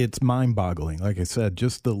it's mind-boggling. Like I said,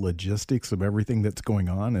 just the logistics of everything that's going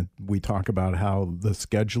on. And we talk about how the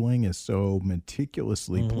scheduling is so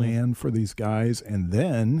meticulously planned for these guys. And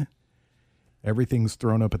then everything's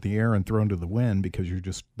thrown up at the air and thrown to the wind because you're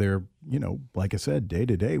just there, like I said, day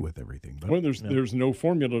to day with everything. But, well, there's no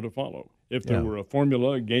formula to follow. If there were a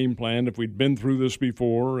formula, a game plan, if we'd been through this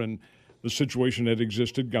before and the situation had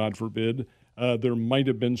existed, God forbid, there might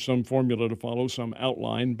have been some formula to follow, some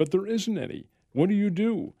outline, but there isn't any. What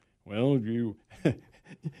do? Well, you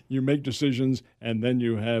you make decisions, and then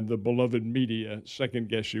you have the beloved media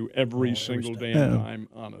second-guess you every single damn time,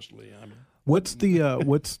 honestly. What's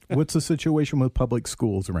the situation with public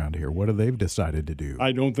schools around here? What have they decided to do?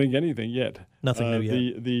 I don't think anything yet. Nothing new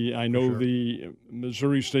yet. I know the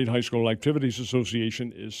Missouri State High School Activities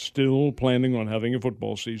Association is still planning on having a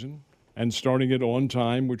football season and starting it on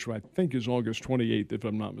time, which I think is August 28th, if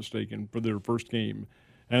I'm not mistaken, for their first game.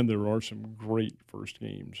 And there are some great first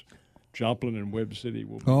games. Joplin and Webb City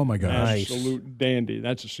will be absolute dandy.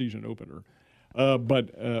 That's a season opener.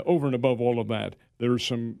 But over and above all of that, there's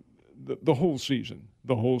some the whole season.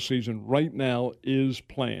 The whole season right now is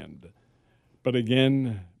planned. But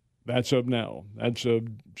again, that's up now. That's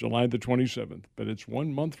July the 27th. But it's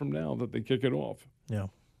 1 month from now that they kick it off. Yeah.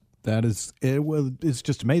 That is it. Well, it's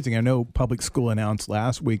just amazing. I know public school announced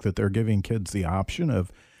last week that they're giving kids the option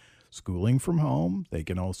of schooling from home. They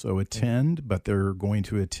can also attend, but they're going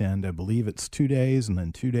to attend, I believe it's 2 days, and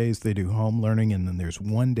then 2 days they do home learning, and then there's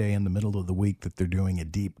 1 day in the middle of the week that they're doing a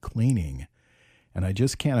deep cleaning. And I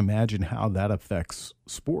just can't imagine how that affects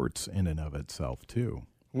sports in and of itself, too.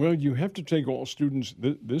 Well, you have to take all students,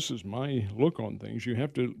 this is my look on things, you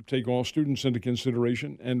have to take all students into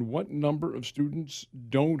consideration, and what number of students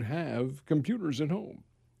don't have computers at home?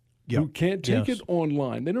 Who can't take it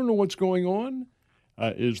online? They don't know what's going on?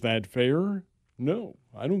 Is that fair? No,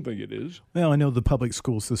 I don't think it is. Well, I know the public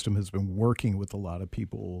school system has been working with a lot of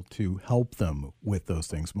people to help them with those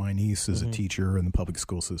things. My niece is a teacher in the public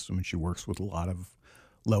school system, and she works with a lot of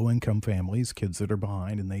low-income families, kids that are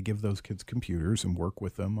behind, and they give those kids computers and work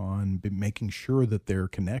with them on making sure that they're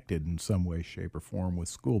connected in some way, shape, or form with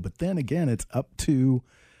school. But then again, it's up to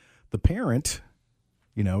the parent,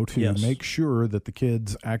 to make sure that the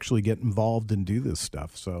kids actually get involved and do this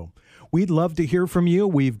stuff. So we'd love to hear from you.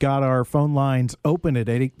 We've got our phone lines open at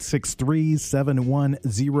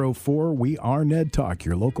 863-7104. We are Ned Talk,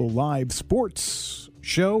 your local live sports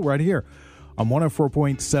show right here on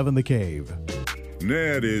 104.7 The Cave.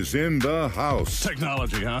 Ned is in the house.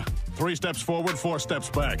 Technology, huh? 3 steps forward, 4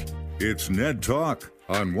 steps back. It's Ned Talk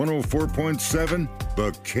on 104.7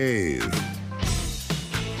 The Cave.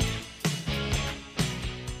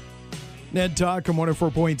 Ned Talk on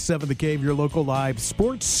 104.7 The Cave, your local live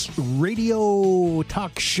sports radio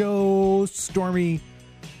talk show. Stormy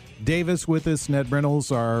Davis with us, Ned Reynolds,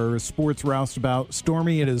 our sports roustabout.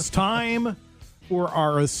 Stormy, it is time for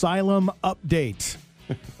our Asylum update.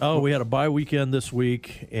 We had a bye weekend this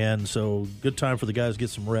week, and so good time for the guys to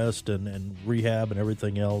get some rest and rehab and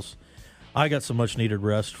everything else. I got some much-needed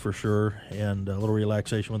rest for sure, and a little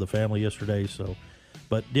relaxation with the family yesterday.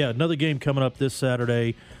 But yeah, another game coming up this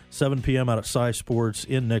Saturday, 7 p.m. out at Cy Sports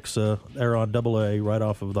in Nixa. They're on AA right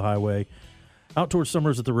off of the highway. Out towards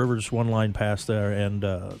Summers at the river, just one line past there, and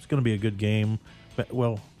it's going to be a good game.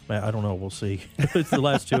 Well, I don't know. We'll see. The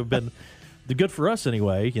last two have been good for us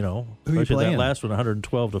anyway, Who are you especially playing? that last one,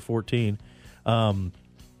 112-14.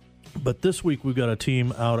 But this week we've got a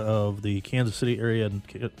team out of the Kansas City area in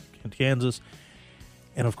Kansas,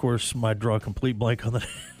 and of course my draw a complete blank on the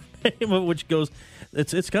name of which goes.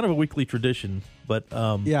 It's kind of a weekly tradition, but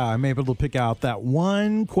I'm able to pick out that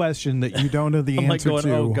one question that you don't know the I'm answer like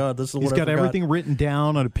going, to. oh God, this is what He's I got forgot. everything written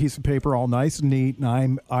down on a piece of paper, all nice and neat,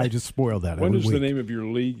 and I just spoil that. What every is week. the name of your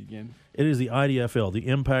league again? It is the IDFL, the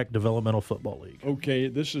Impact Developmental Football League. Okay,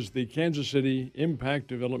 this is the Kansas City Impact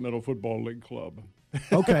Developmental Football League Club.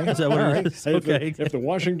 Okay, Is that what it is? Okay. If the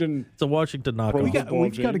Washington It's a Washington knockoff.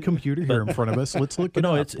 we've got a computer here in front of us. Let's look it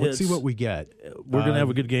up. Let's see what we get. We're going to have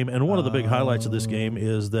a good game. And one of the big highlights of this game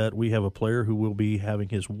is that we have a player who will be having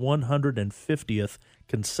his 150th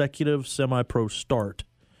consecutive semi-pro start.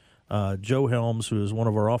 Joe Helms, who is one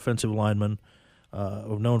of our offensive linemen,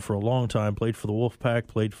 we've known for a long time, played for the Wolfpack,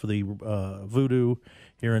 played for the Voodoo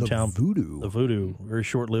here in town. The Voodoo, very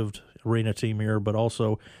short-lived arena team here, but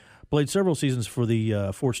also played several seasons for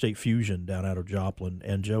the Four-State Fusion down out of Joplin.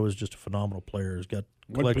 And Joe is just a phenomenal player. He's got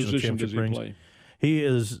what collections of position championship does he rings. play? He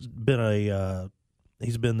has been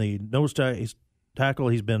he's been the nose tackle.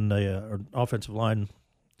 He's been an offensive line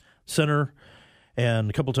center, and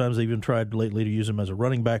a couple times they even tried lately to use him as a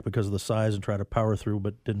running back because of the size and try to power through,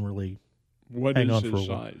 but didn't really hang on for a What is his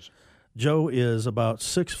while. size? Joe is about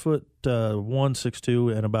 6'1",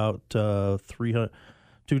 6'2", and about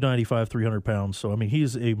 295, 300 pounds. So I mean,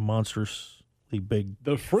 he's a monstrously big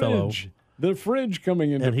The fellow. fridge. The fridge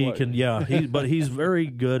coming into and he play. can, but he's very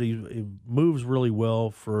good. He moves really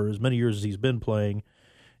well for as many years as he's been playing,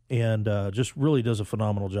 and just really does a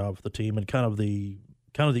phenomenal job for the team, and kind of the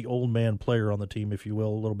old man player on the team, if you will,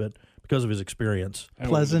 a little bit because of his experience.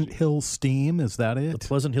 Pleasant Hill Steam, is that it? The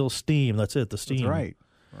Pleasant Hill Steam, that's it, the Steam. That's right.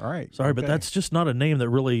 All right. Sorry, but that's just not a name that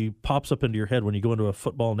really pops up into your head when you go into a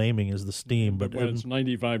football naming is the Steam. But when it's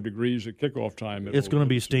 95 degrees at kickoff time, it's going to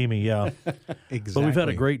be steamy, yeah. Exactly. But we've had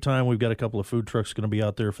a great time. We've got a couple of food trucks going to be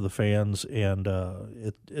out there for the fans, and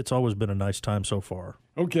it's always been a nice time so far.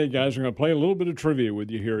 Okay, guys, I'm going to play a little bit of trivia with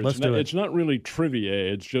you here. It's not really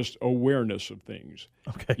trivia. It's just awareness of things.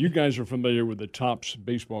 Okay. You guys are familiar with the Topps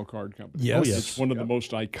baseball card company. Yes. It's one of the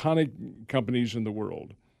most iconic companies in the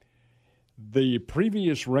world. The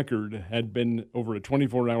previous record had been over a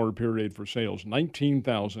 24-hour period for sales,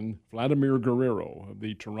 19,000. Vladimir Guerrero of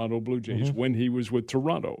the Toronto Blue Jays, when he was with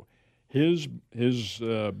Toronto. His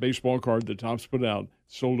baseball card that Topps put out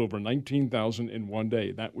sold over 19,000 in one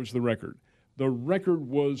day. That was the record. The record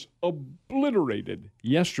was obliterated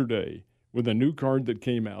yesterday with a new card that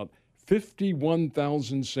came out,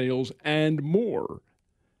 51,000 sales and more,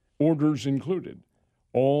 orders included,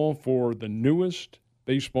 all for the newest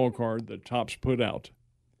baseball card that Topps put out.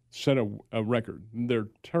 Set a record. They're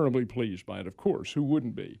terribly pleased by it, of course. Who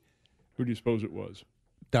wouldn't be? Who do you suppose it was?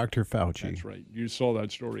 Dr. Fauci. That's right. You saw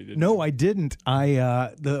that story, didn't you? No, I didn't.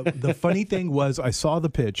 The funny thing was I saw the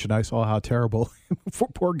pitch and I saw how terrible,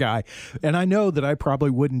 poor guy. And I know that I probably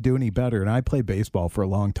wouldn't do any better. And I played baseball for a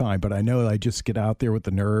long time, but I know I just get out there with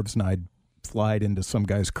the nerves and I'd slide into some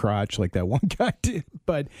guy's crotch like that one guy did.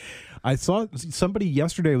 But I saw somebody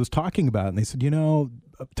yesterday was talking about it, and they said,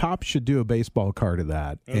 Topps should do a baseball card of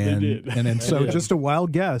that. They did. And so just a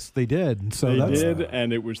wild guess, they did. And so they did,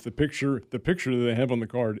 and it was the picture. The picture that they have on the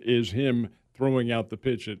card is him throwing out the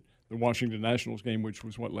pitch at the Washington Nationals game, which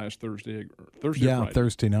was last Thursday? Yeah, Friday.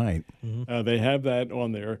 Thursday night. They have that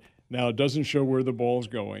on there. Now, it doesn't show where the ball's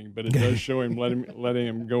going, but it does show him letting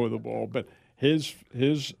him go with the ball. But his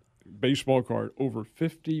baseball card, over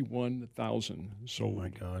 51,000 sold. Oh my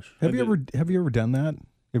gosh! Have you ever done that?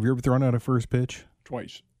 Have you ever thrown out a first pitch?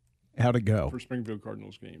 Twice. How'd it go? For Springfield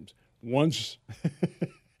Cardinals games. Once,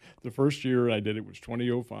 the first year I did it was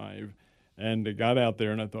 2005, and I got out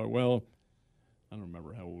there and I thought, well, I don't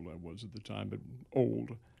remember how old I was at the time, but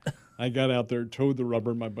old. I got out there, towed the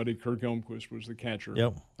rubber. My buddy Kirk Elmquist was the catcher.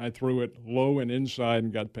 Yep. I threw it low and inside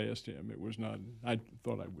and got past him. It was not – I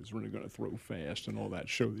thought I was really going to throw fast and all that,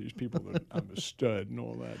 show these people that I'm a stud and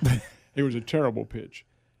all that. It was a terrible pitch.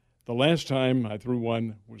 The last time I threw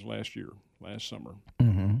one was last summer.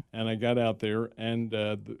 Mm-hmm. And I got out there, and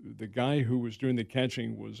the guy who was doing the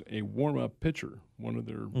catching was a warm-up pitcher, one of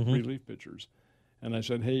their relief pitchers. And I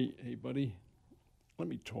said, hey, buddy, let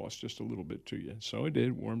me toss just a little bit to you. So I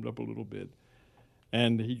did, warmed up a little bit.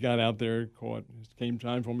 And he got out there, caught. It came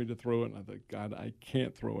time for me to throw it, and I thought, God, I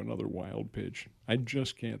can't throw another wild pitch. I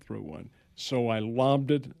just can't throw one. So I lobbed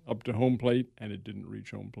it up to home plate, and it didn't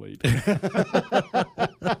reach home plate.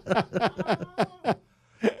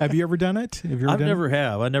 Have you ever done it? I never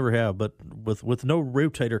have. But with no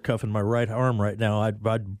rotator cuff in my right arm right now,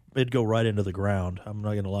 it'd go right into the ground. I'm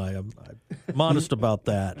not going to lie. I'm modest about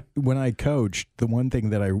that. When I coached, one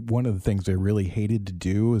of the things I really hated to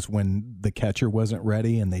do is when the catcher wasn't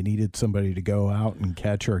ready and they needed somebody to go out and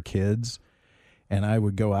catch our kids, and I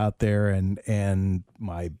would go out there and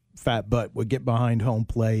my fat butt would get behind home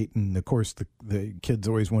plate, and of course the kids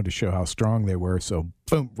always wanted to show how strong they were, so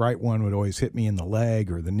boom, right one would always hit me in the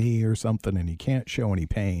leg or the knee or something, and you can't show any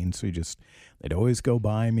pain, so they'd always go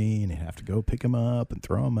by me, and you'd have to go pick them up and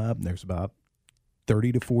throw them up, and there's about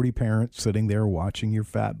 30 to 40 parents sitting there watching your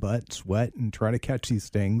fat butt sweat and try to catch these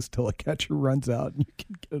things till a catcher runs out and you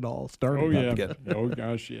can get it all started up again. Oh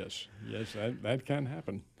gosh, yes, that can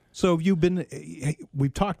happen. So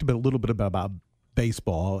we've talked a little bit about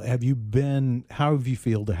baseball. How have you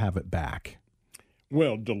feel to have it back?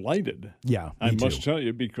 Well, delighted. Yeah, I must tell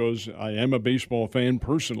you, because I am a baseball fan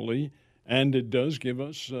personally, and it does give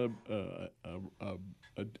us an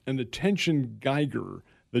attention geiger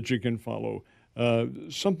that you can follow,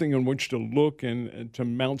 something on which to look and to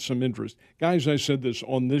mount some interest. Guys, I said this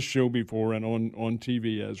on this show before and on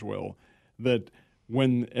TV as well, that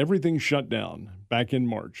when everything shut down back in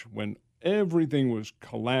March, when everything was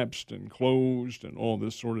collapsed and closed and all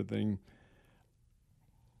this sort of thing,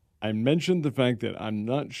 I mentioned the fact that I'm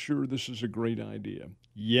not sure this is a great idea.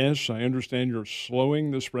 Yes, I understand you're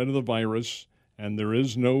slowing the spread of the virus, and there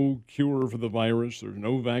is no cure for the virus, there's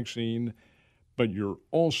no vaccine, but you're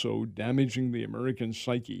also damaging the American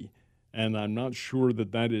psyche And I'm not sure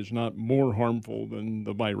that is not more harmful than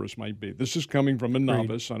the virus might be. This is coming from a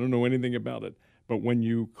novice. I don't know anything about it. But when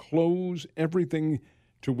you close everything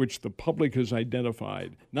to which the public has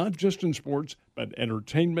identified, not just in sports, but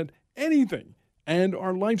entertainment, anything, and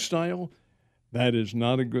our lifestyle, that is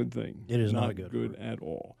not a good thing. It is not good at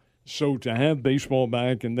all. So to have baseball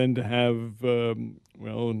back and then to have,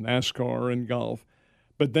 NASCAR and golf,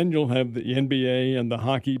 but then you'll have the NBA and the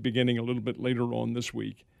hockey beginning a little bit later on this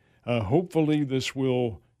week. Hopefully this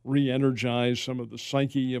will re-energize some of the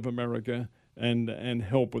psyche of America and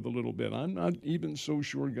help with a little bit. I'm not even so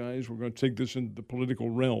sure, guys, we're going to take this into the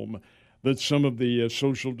political realm, that some of the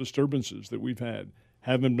social disturbances that we've had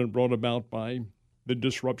haven't been brought about by the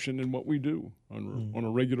disruption in what we do on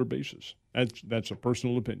a regular basis. That's a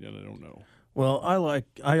personal opinion. I don't know. Well,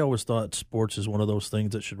 I always thought sports is one of those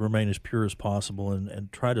things that should remain as pure as possible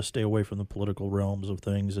and try to stay away from the political realms of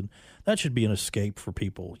things, and that should be an escape for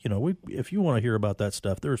people. If you want to hear about that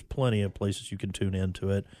stuff, there's plenty of places you can tune into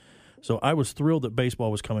it. So I was thrilled that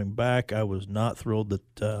baseball was coming back. I was not thrilled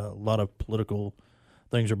that a lot of political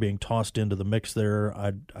things are being tossed into the mix there.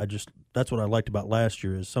 That's what I liked about last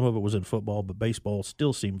year, is some of it was in football, but baseball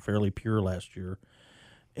still seemed fairly pure last year,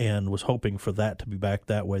 and was hoping for that to be back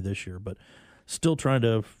that way this year. But still trying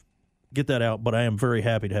to get that out. But I am very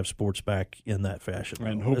happy to have sports back in that fashion,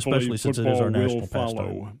 and hopefully especially since it is our national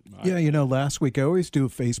follow. pastime. Yeah, last week I always do a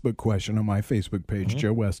Facebook question on my Facebook page,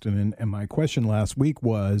 Joe Weston, and my question last week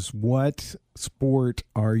was, what sport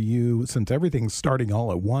are you, since everything's starting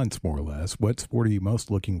all at once more or less, what sport are you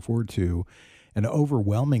most looking forward to? And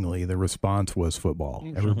overwhelmingly, the response was football.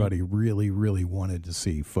 Mm-hmm. Everybody really, really wanted to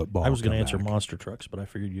see football. I was going to answer back. monster trucks, but I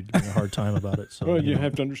figured you'd give me a hard time about it. So, well, you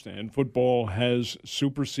have to understand, football has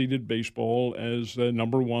superseded baseball as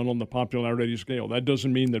number one on the popularity scale. That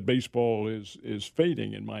doesn't mean that baseball is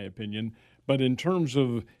fading, in my opinion. But in terms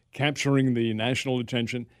of capturing the national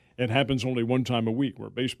attention, it happens only one time a week, where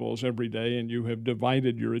baseball is every day, and you have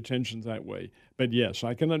divided your attention that way. But yes,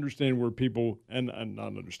 I can understand where people, and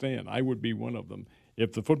not understand, I would be one of them,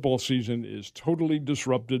 if the football season is totally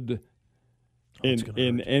disrupted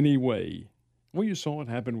in any way. Well, you saw what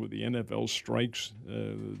happened with the NFL strikes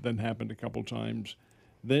that happened a couple times.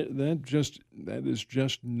 That is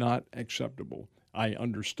just not acceptable. I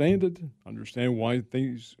understand it, understand why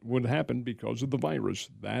things would happen because of the virus.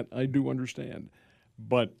 That I do understand.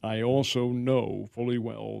 But I also know fully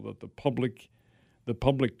well that the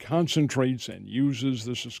public concentrates and uses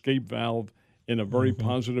this escape valve in a very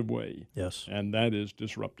positive way. Yes. And that is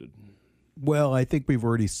disrupted. Well, I think we've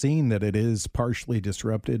already seen that it is partially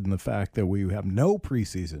disrupted in the fact that we have no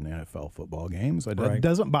preseason NFL football games. It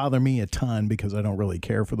doesn't bother me a ton because I don't really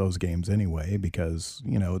care for those games anyway, because,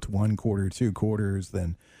 it's 1 quarter, 2 quarters,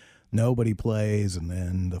 then nobody plays, and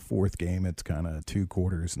then the fourth game it's kind of 2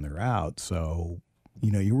 quarters and they're out. So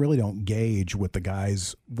you really don't gauge what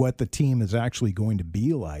the team is actually going to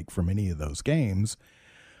be like from any of those games.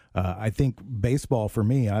 I think baseball, for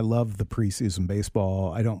me, I love the preseason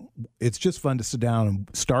baseball. It's just fun to sit down and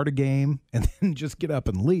start a game and then just get up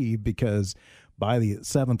and leave, because by the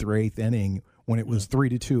 7th or 8th inning, when it was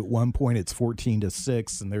 3-2 at one point, it's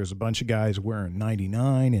 14-6, and there's a bunch of guys wearing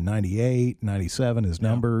 99 and 98, 97 as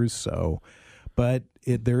numbers. So, but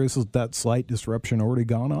there is that slight disruption already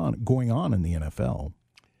going on in the NFL.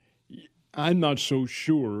 I'm not so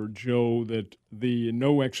sure, Joe, that the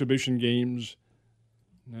no exhibition games.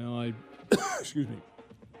 Now, excuse me.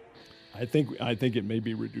 I think it may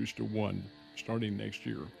be reduced to 1 starting next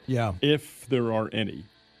year. Yeah, if there are any.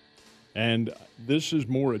 And this is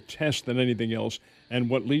more a test than anything else. And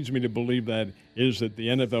what leads me to believe that is that the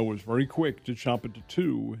NFL was very quick to chop it to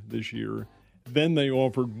 2 this year. Then they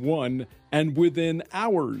offered 1, and within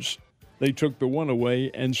hours they took the 1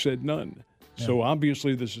 away and said none. Yeah. So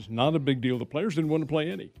obviously this is not a big deal. The players didn't want to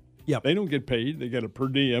play any. Yep. They don't get paid. They get a per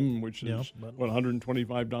diem, which is,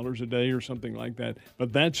 $125 a day or something like that.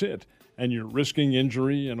 But that's it. And you're risking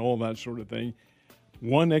injury and all that sort of thing.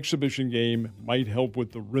 1 exhibition game might help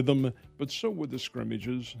with the rhythm, but so would the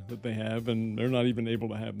scrimmages that they have, and they're not even able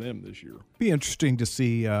to have them this year. Be interesting to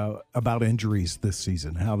see about injuries this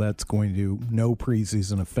season, how that's going to, no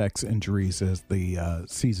preseason affects injuries as the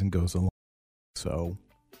season goes along. So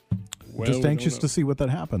just anxious to see what that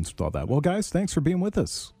happens with all that. Well, guys, thanks for being with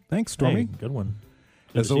us. Thanks, Stormy. Hey, good one.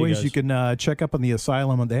 Good As always, you can check up on the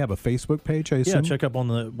Asylum. They have a Facebook page, I assume? Yeah, check up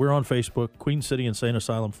we're on Facebook, Queen City Insane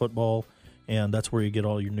Asylum Football, and that's where you get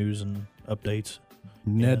all your news and updates.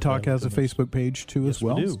 Ned Talk has a Facebook page, too, as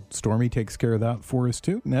well. We do. Stormy takes care of that for us,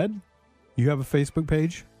 too. Ned, you have a Facebook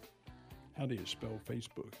page? How do you spell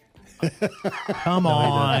Facebook? Come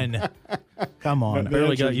on. Come on.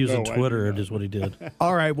 Barely got using no, Twitter, is what he did.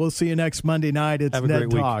 All right, we'll see you next Monday night. It's Have a Ned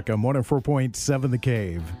great week. Talk on 104.7 The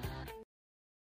Cave.